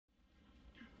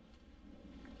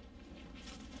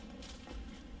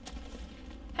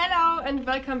and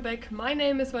welcome back. My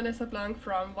name is Vanessa Blank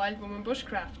from Wild Woman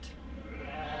Bushcraft.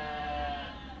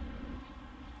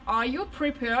 Are you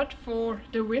prepared for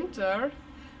the winter?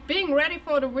 Being ready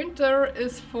for the winter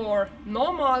is for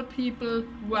normal people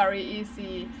very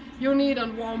easy. You need a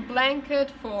warm blanket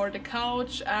for the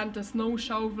couch and a snow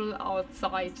shovel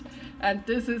outside. And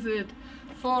this is it.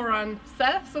 For a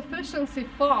self-sufficiency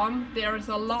farm there is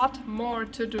a lot more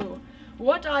to do.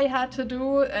 What I had to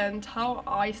do and how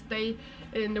I stay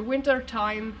in the winter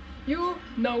time, you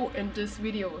know in this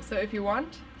video. So if you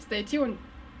want, stay tuned.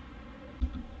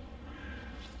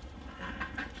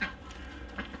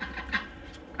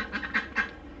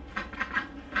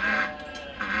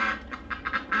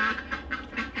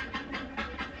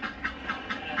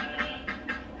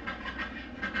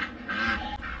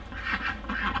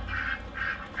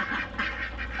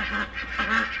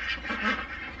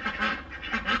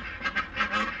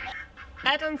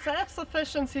 At a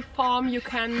self-sufficiency farm you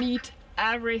can need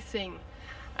everything.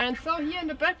 And so here in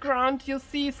the background you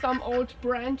see some old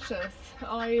branches.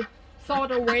 I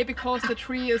sawed away because the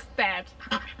tree is dead.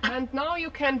 And now you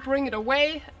can bring it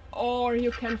away or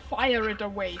you can fire it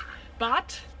away.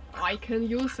 But I can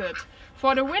use it.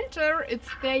 For the winter it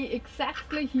stays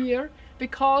exactly here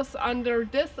because under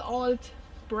this old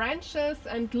branches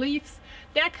and leaves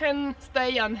there can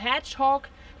stay a hedgehog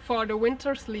for the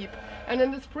winter sleep. And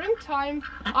in the springtime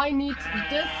I need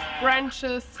these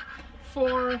branches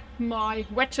for my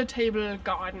vegetable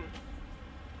garden.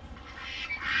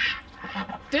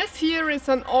 This here is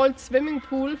an old swimming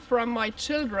pool from my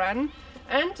children,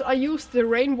 and I use the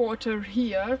rainwater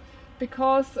here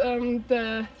because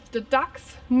the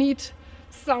ducks need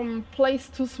some place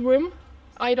to swim.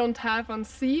 I don't have a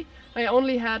sea, I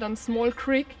only had a small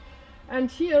creek,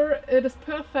 and here it is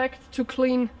perfect to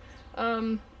clean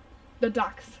the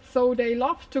ducks. So they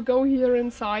love to go here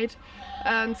inside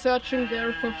and searching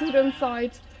there for food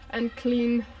inside and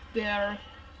clean their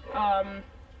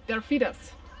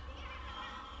feeders.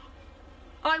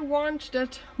 I want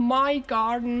that my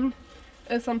garden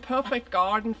is a perfect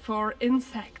garden for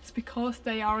insects because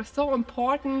they are so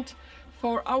important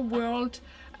for our world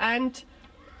and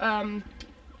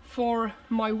for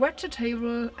my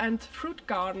vegetable and fruit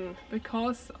garden,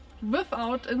 because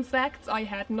without insects I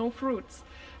had no fruits.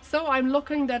 So I'm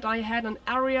looking that I had an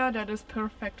area that is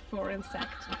perfect for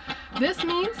insects. This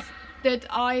means that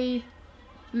I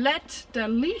let the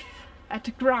leaf at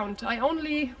the ground. I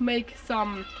only make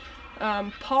some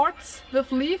parts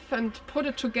with leaf and put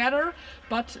it together,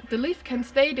 but the leaf can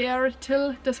stay there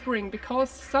till the spring because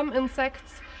some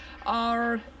insects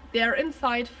are there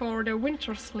inside for the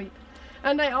winter sleep.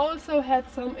 And I also had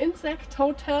some insect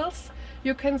hotels.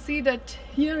 You can see that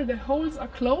here the holes are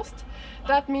closed.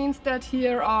 That means that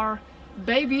here are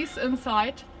babies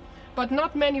inside, but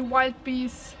not many wild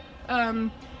bees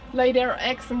lay their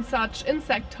eggs in such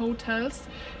insect hotels.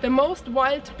 The most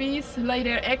wild bees lay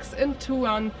their eggs into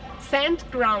a sand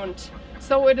ground.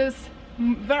 So it is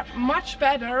much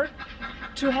better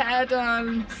to have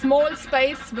a small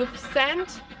space with sand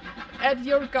at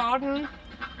your garden.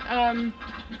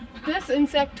 These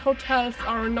insect hotels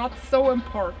are not so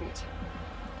important.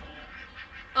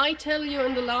 I tell you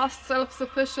in the last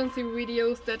self-sufficiency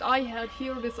videos that I had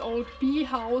here this old bee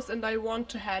house and I want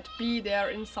to have bee there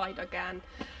inside again.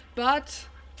 But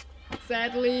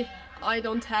sadly I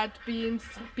don't have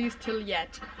bees till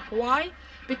yet. Why?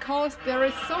 Because there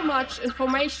is so much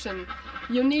information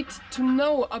you need to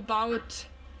know about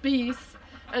bees,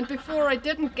 and before I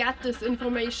didn't get this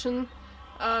information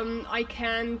I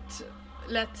can't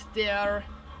let there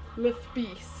live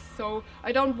bees. So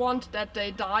I don't want that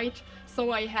they died,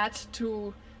 so I had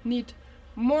to need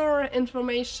more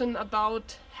information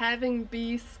about having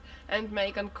bees and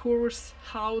make a course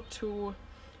how to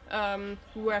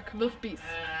work with bees.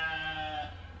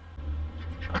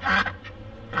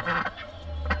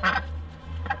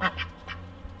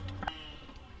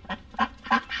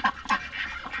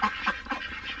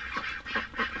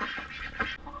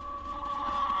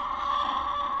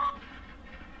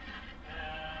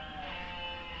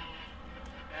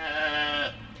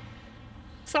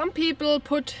 Some people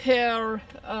put their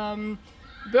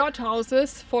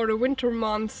birdhouses for the winter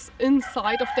months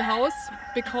inside of the house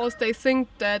because they think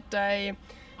that they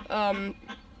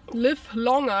live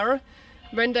longer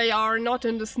when they are not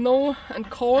in the snow and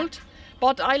cold.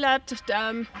 But I let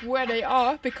them where they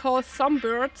are because some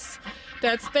birds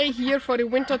that stay here for the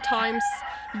winter times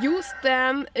use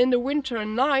them in the winter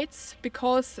nights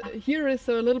because here is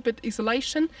a little bit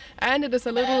isolation and it is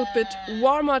a little bit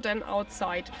warmer than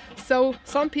outside. So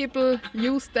some people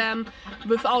use them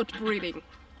without breeding.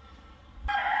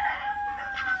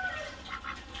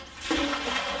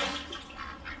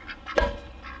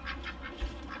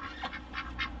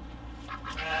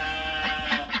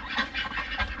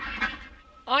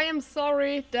 I am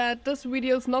sorry that this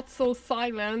video is not so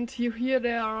silent. You hear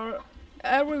there are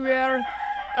everywhere,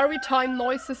 every time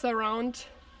noises around.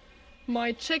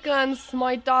 My chickens,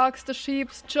 my dogs, the sheep,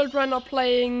 children are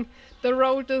playing. The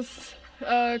road is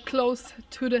close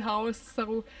to the house,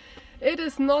 so it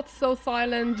is not so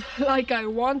silent like I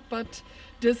want, but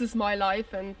this is my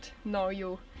life, and now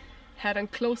you had a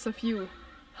closer view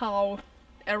how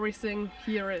everything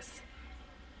here is.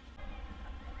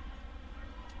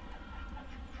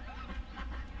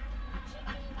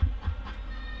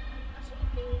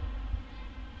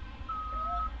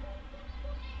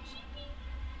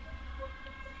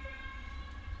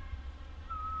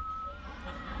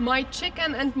 My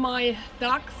chicken and my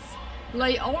ducks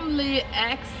lay only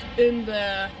eggs in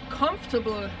the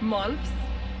comfortable months,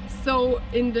 so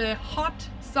in the hot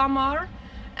summer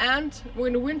and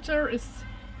when the winter is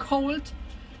cold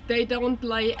they don't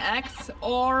lay eggs,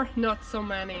 or not so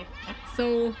many.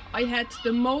 So I had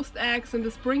the most eggs in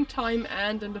the springtime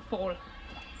and in the fall.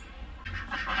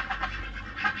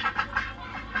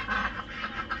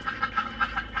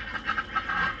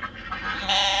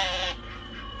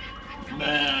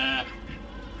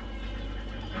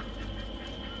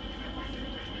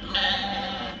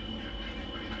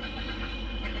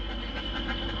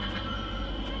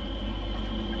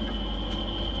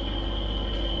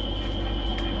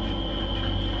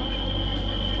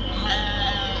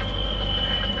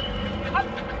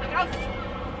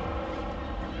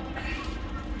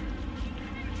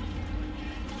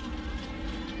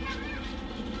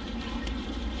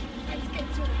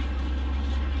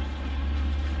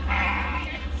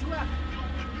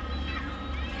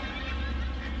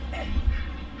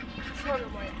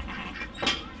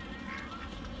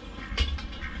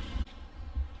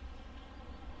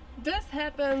 This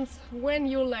happens when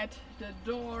you let the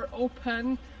door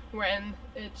open when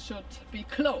it should be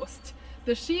closed.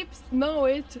 The sheep know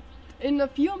it in a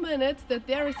few minutes that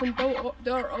there is a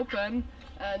door open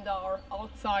and are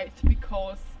outside,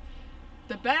 because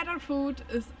the better food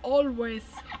is always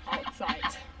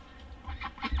outside.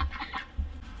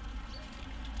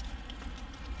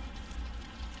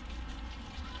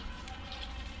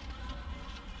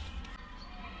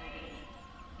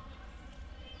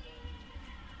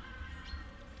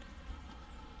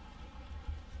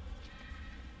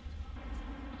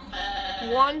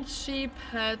 One sheep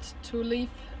had to leave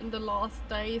in the last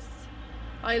days.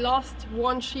 I lost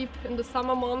one sheep in the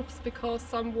summer months because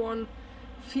someone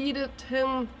feeded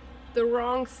him the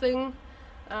wrong thing,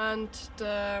 and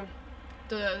the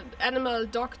animal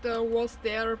doctor was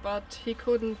there, but he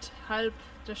couldn't help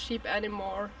the sheep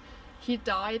anymore. She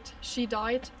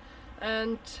died,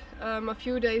 and a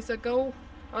few days ago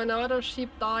another sheep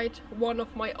died, one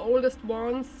of my oldest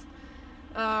ones.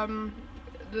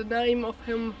 The name of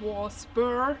him was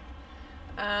Burr,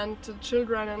 and the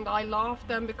children and I loved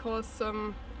them because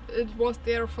it was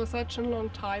there for such a long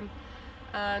time,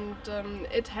 and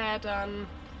it had a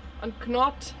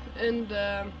knot in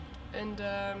the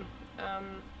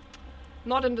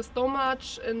not in the stomach,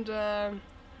 in the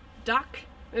duck.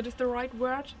 It is the right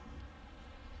word.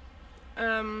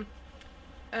 And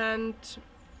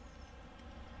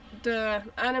the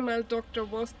animal doctor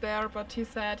was there, but he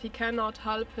said he cannot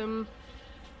help him.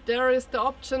 There is the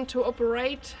option to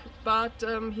operate, but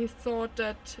he thought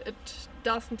that it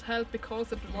doesn't help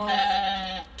because it was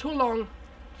too long.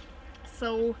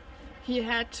 So he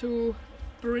had to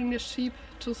bring the sheep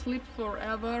to sleep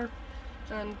forever,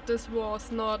 and this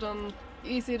was not an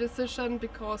easy decision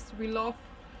because we love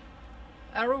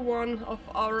every one of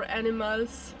our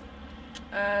animals,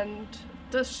 and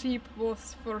this sheep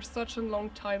was for such a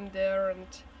long time there, and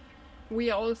we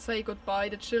all say goodbye.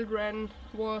 The children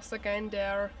was again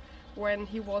there when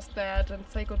he was dead and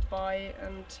say goodbye,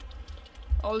 and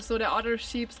also the other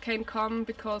sheep can come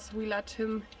because we let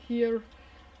him here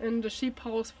in the sheep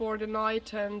house for the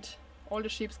night, and all the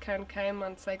sheep can come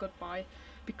and say goodbye,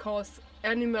 because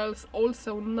animals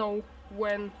also know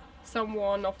when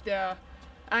someone of their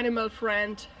animal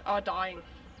friend are dying.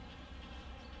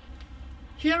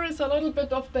 Here is a little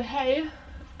bit of the hay,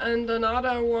 and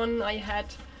another one I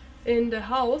had in the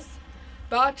house,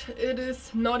 but it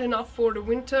is not enough for the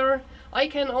winter. I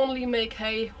can only make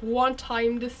hay one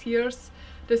time this year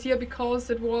because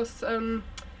it was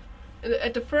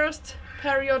at the first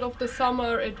period of the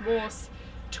summer it was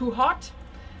too hot.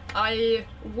 I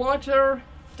water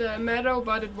the meadow,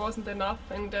 but it wasn't enough,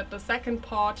 and at the second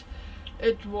part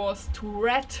it was too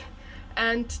red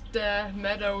and the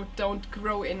meadow don't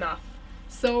grow enough.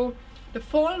 So the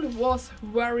fall was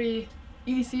very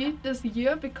easy this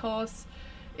year because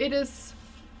it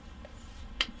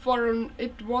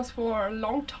was for a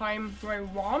long time very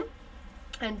warm,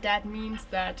 and that means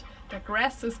that the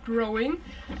grass is growing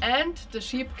and the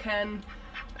sheep can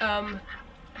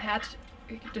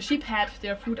had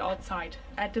their food outside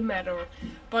at the meadow.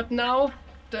 But now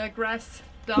the grass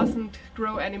doesn't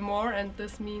grow anymore, and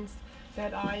this means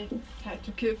that I had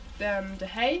to give them the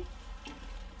hay.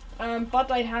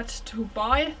 But I had to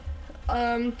buy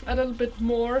a little bit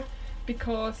more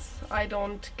because I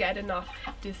don't get enough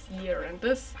this year, and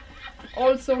this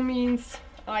also means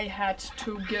I had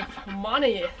to give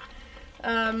money.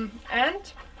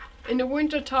 And in the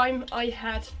winter time I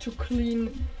had to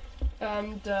clean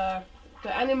the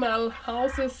animal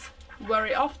houses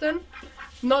very often,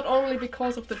 not only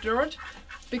because of the dirt,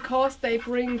 because they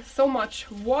bring so much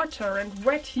water and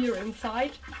wet here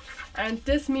inside, and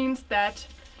this means that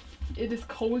it is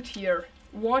cold here.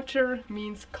 Water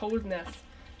means coldness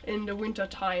in the winter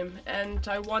time, and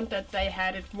I want that they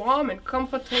had it warm and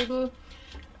comfortable,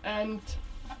 and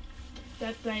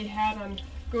that they had a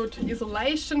good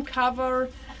isolation cover.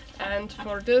 And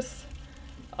for this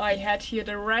I had here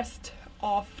the rest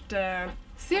of the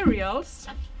cereals,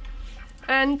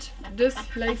 and this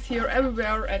lays here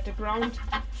everywhere at the ground,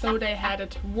 so they had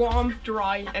it warm,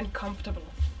 dry and comfortable.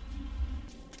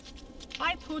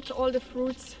 I put all the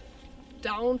fruits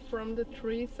down from the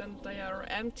trees and they are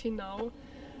empty now.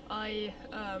 I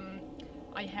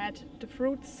had the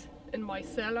fruits in my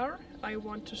cellar. I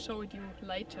want to show it you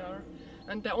later,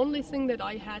 and the only thing that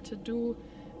I had to do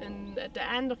at the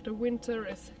end of the winter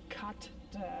is cut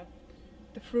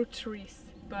the fruit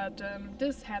trees, but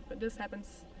this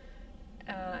happens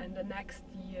in the next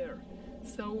year.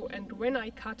 So, and when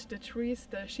I cut the trees,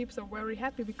 the sheep are very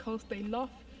happy because they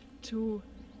love to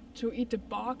eat the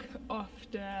bark of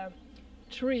the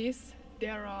trees.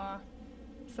 There are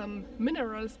some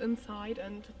minerals inside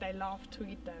and they love to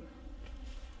eat them.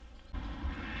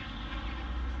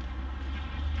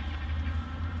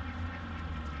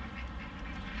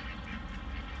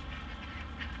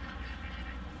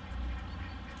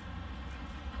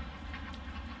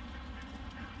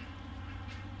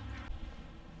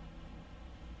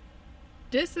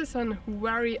 This is a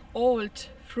very old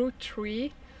fruit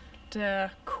tree,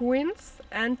 the quince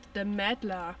and the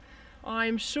medlar.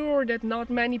 I'm sure that not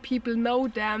many people know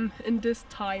them in this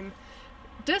time.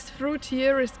 This fruit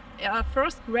here is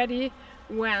first ready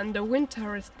when the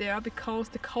winter is there, because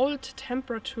the cold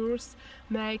temperatures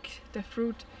make the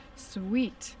fruit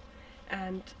sweet.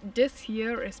 And this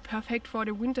here is perfect for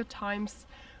the winter times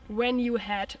when you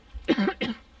had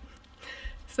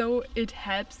so it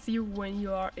helps you when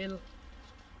you are ill.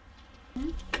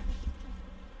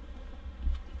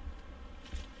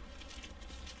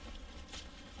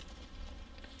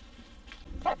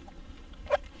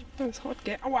 Das ist hot,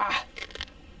 gell? Aua!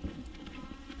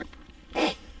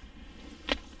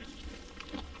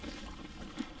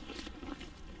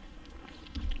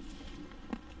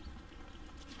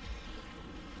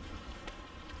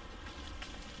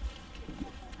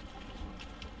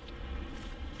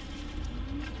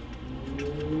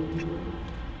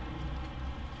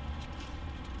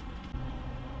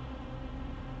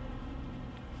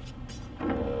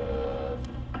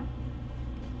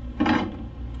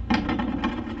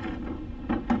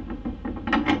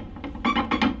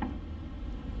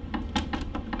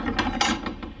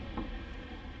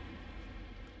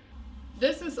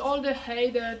 This is all the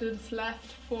hay that is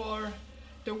left for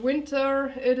the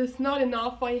winter. It is not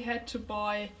enough, I had to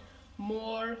buy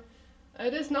more.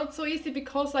 It is not so easy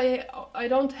because I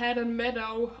don't have a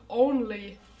meadow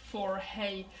only for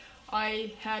hay.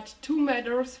 I had 2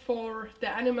 meadows for the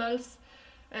animals,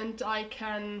 and I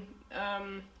can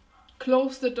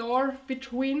close the door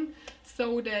between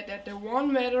so that at the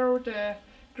one meadow the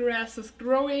grass is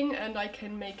growing and I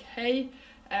can make hay,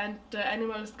 and the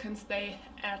animals can stay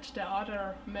at the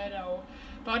other meadow.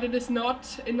 But it is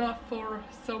not enough for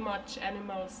so much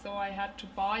animals, so I had to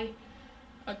buy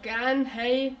again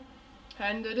hay,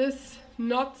 and it is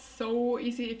not so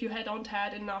easy if you don't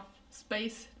have enough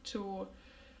space to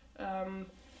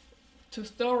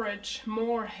storage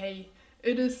more hay.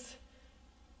 It is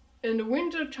in the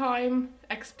winter time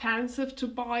expensive to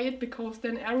buy it because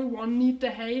then everyone needs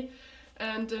the hay,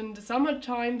 and in the summer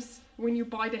times when you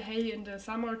buy the hay in the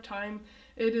summertime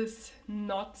it is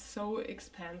not so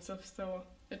expensive, so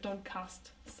it don't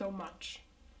cost so much.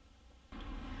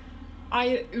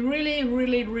 I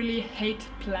really hate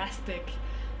plastic,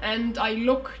 and I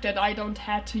look that I don't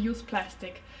have to use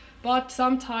plastic, but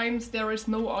sometimes there is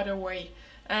no other way.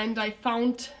 And I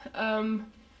found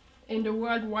in the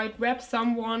World Wide Web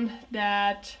someone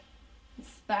that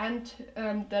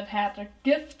that had a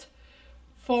gift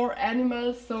for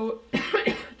animals. So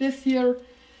this here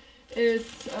is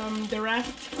the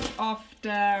rest of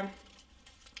the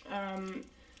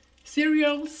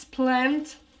cereals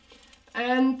plant,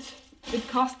 and it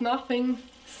cost nothing,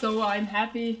 so I'm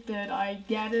happy that I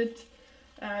get it.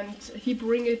 And he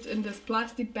bring it in this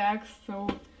plastic bag, so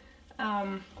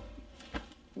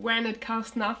when it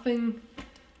costs nothing,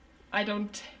 I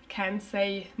can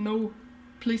say no,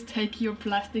 please take your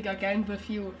plastic again with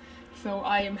you. So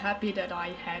I am happy that I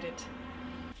had it.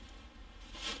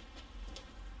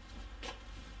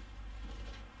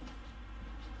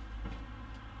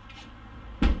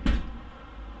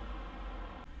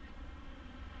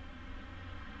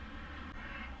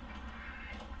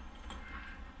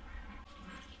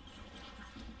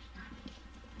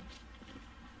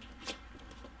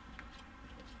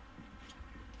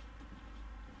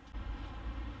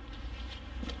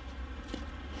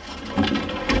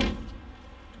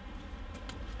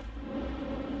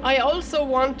 I also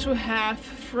want to have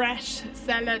fresh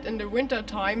salad in the winter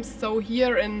time, so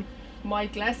here in my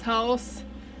glass house,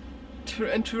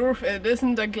 in truth it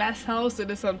isn't a glass house,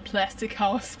 it is a plastic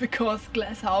house because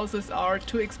glass houses are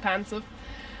too expensive.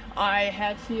 I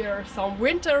had here some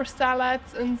winter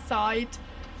salads inside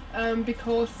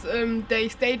because they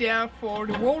stay there for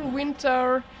the whole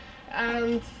winter,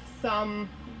 and some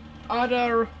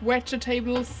other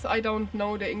vegetables, I don't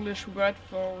know the English word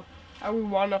for every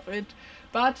one of it,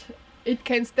 but it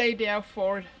can stay there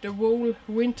for the whole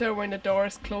winter when the door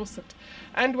is closed.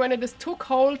 And when it is too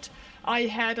cold, I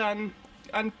had a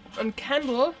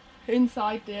candle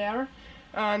inside there,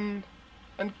 and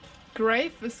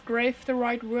grave, is grave the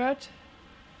right word?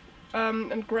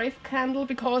 And grave candle,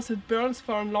 because it burns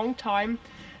for a long time,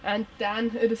 and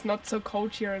then it is not so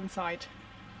cold here inside.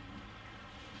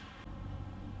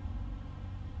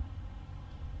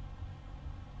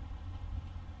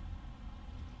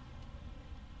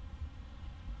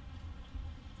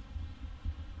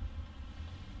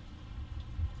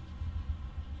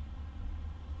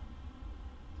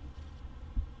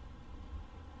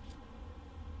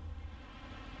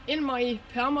 In my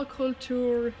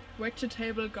permaculture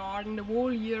vegetable garden, the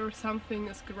whole year something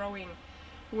is growing.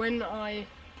 When I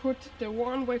put the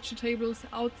one vegetables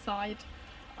outside,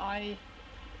 I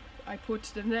put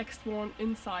the next one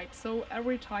inside. So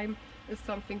every time is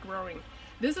something growing.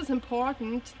 This is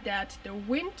important that the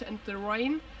wind and the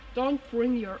rain don't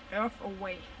bring your earth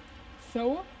away.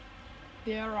 So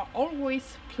there are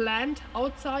always plants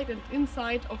outside and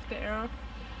inside of the earth,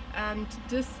 and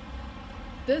this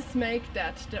make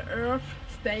that the earth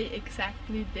stay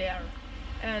exactly there.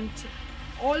 And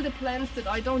all the plants that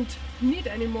I don't need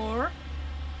anymore,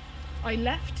 I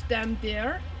left them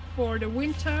there for the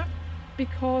winter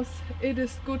because it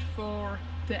is good for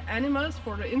the animals,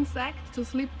 for the insects to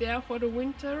sleep there for the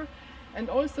winter, and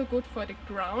also good for the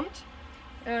ground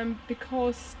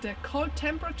because the cold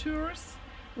temperatures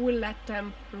will let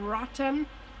them rotten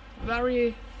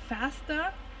very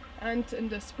faster, and in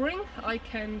the spring I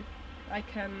can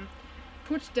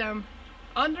put them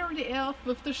under the earth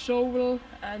with the shovel,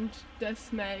 and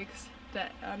this makes the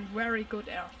very good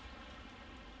earth.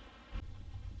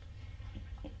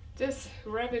 This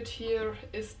rabbit here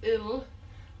is ill.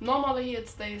 Normally it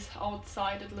stays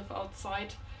outside, it lives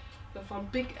outside with a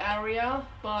big area,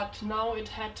 but now it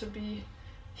had to be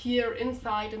here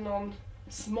inside in a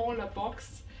smaller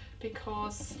box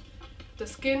because the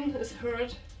skin is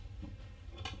hurt.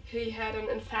 He had an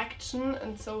infection,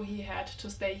 and so he had to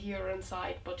stay here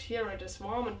inside. But here it is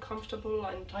warm and comfortable,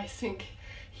 and I think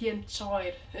he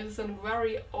enjoyed. It is a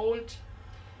very old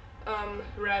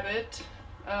rabbit.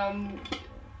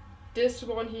 This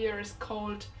one here is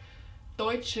called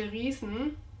Deutsche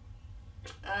Riesen,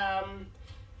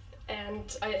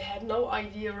 and I had no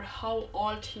idea how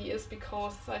old he is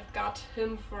because I've got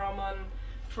him from a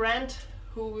friend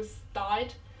who's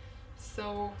died.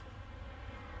 So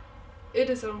it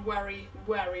is a very,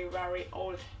 very, very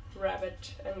old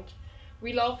rabbit, and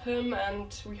we love him,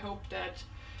 and we hope that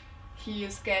he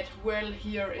is get well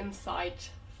here inside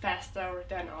faster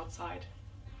than outside.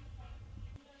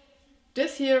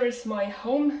 This here is my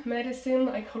home medicine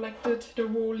I collected the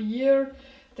whole year.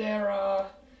 There are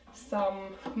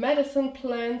some medicine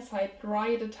plants I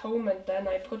dried at home, and then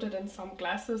I put it in some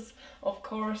glasses. Of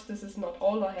course, this is not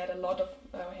all. I had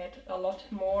a lot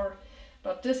more,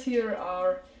 but this here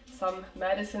are some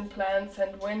medicine plants,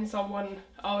 and when someone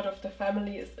out of the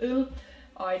family is ill,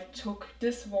 I took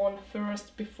this one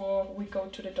first before we go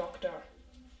to the doctor.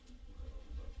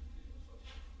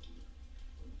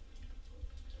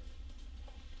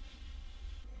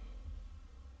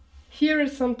 Here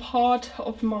is some part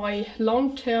of my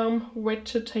long-term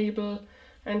vegetable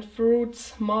and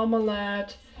fruits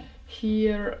marmalade.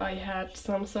 Here I had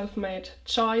some self-made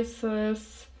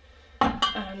cheeses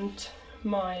and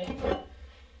my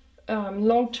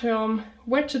long-term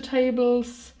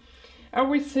vegetables,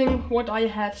 everything what I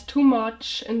had too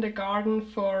much in the garden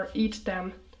for eat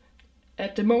them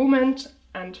at the moment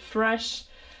and fresh.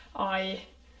 I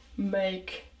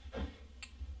make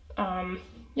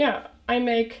I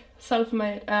make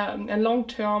self-made a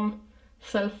long-term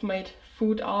self-made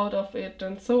food out of it,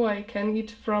 and so I can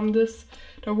eat from this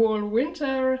the whole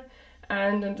winter,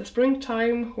 and in the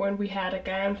springtime when we had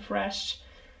again fresh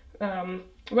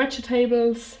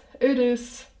vegetables, it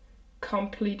is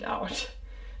complete out.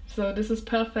 So this is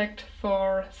perfect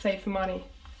for save money.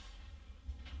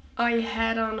 I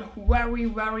had a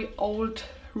very old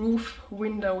roof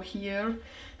window here,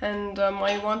 and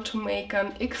I want to make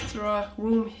an extra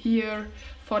room here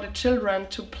for the children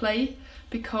to play,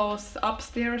 because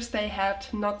upstairs they had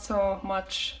not so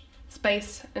much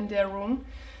space in their room.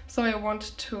 So I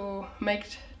want to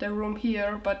make the room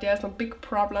here, but there's a big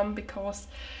problem because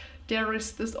there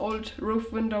is this old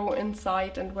roof window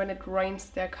inside, and when it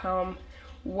rains there come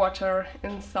water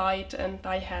inside, and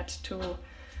I had to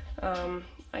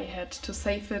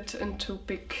save it into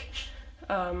big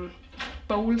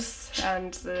bowls,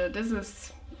 and this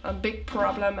is a big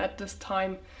problem at this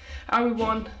time.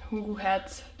 Everyone who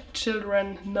had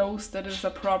children knows that it's a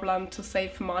problem to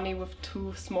save money with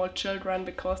two small children,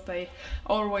 because they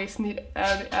always need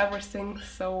everything.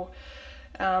 So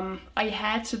I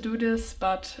had to do this,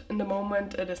 but in the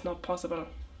moment it is not possible.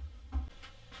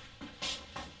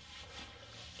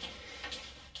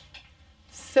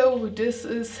 So this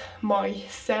is my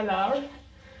cellar.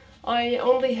 I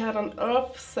only had an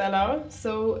earth cellar,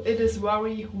 so it is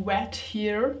very wet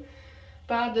here,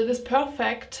 but it is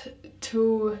perfect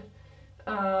to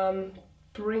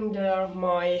bring there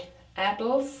my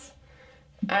apples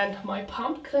and my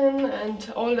pumpkin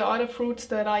and all the other fruits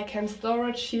that I can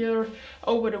storage here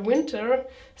over the winter.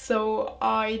 So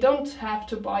I don't have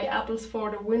to buy apples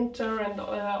for the winter, and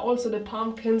also the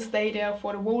pumpkins stay there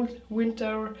for the whole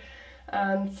winter.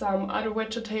 And some other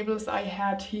vegetables I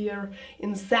had here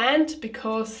in sand,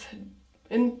 because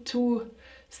into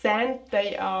sand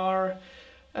they are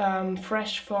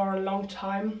fresh for a long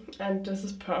time, and this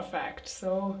is perfect.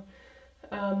 So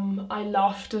I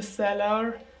love the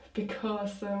cellar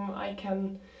because I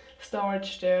can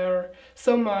storage there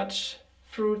so much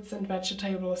fruits and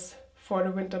vegetables for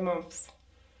the winter months.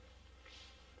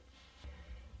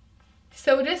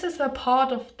 So this is a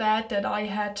part of that I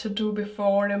had to do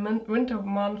before the winter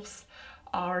months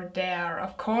are there.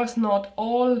 Of course not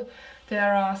all,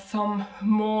 there are some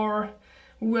more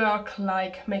work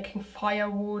like making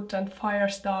firewood and fire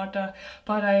starter,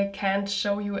 but I can't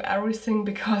show you everything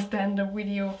because then the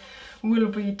video will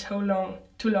be too long.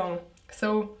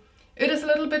 So it is a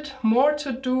little bit more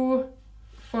to do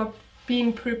for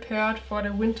being prepared for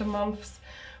the winter months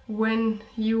when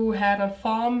you had a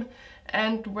farm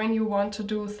and when you want to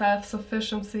do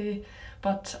self-sufficiency.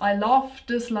 But I love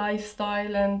this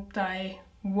lifestyle and I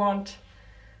won't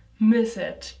miss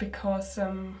it, because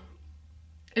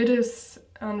it is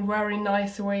a very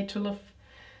nice way to live,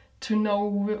 to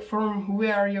know from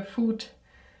where your food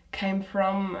came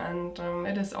from, and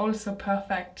it is also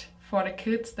perfect for the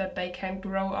kids that they can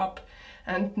grow up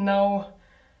and know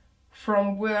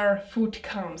from where food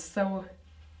comes, so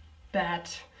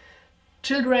that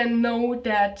children know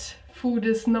that food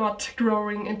is not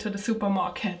growing into the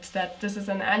supermarket, that this is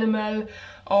an animal,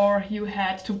 or you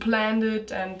had to plant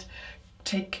it and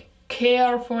take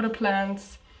care for the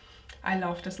plants. I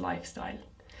love this lifestyle.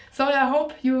 So I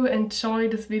hope you enjoy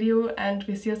this video, and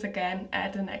we see us again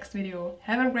at the next video.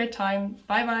 Have a great time.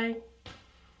 Bye bye.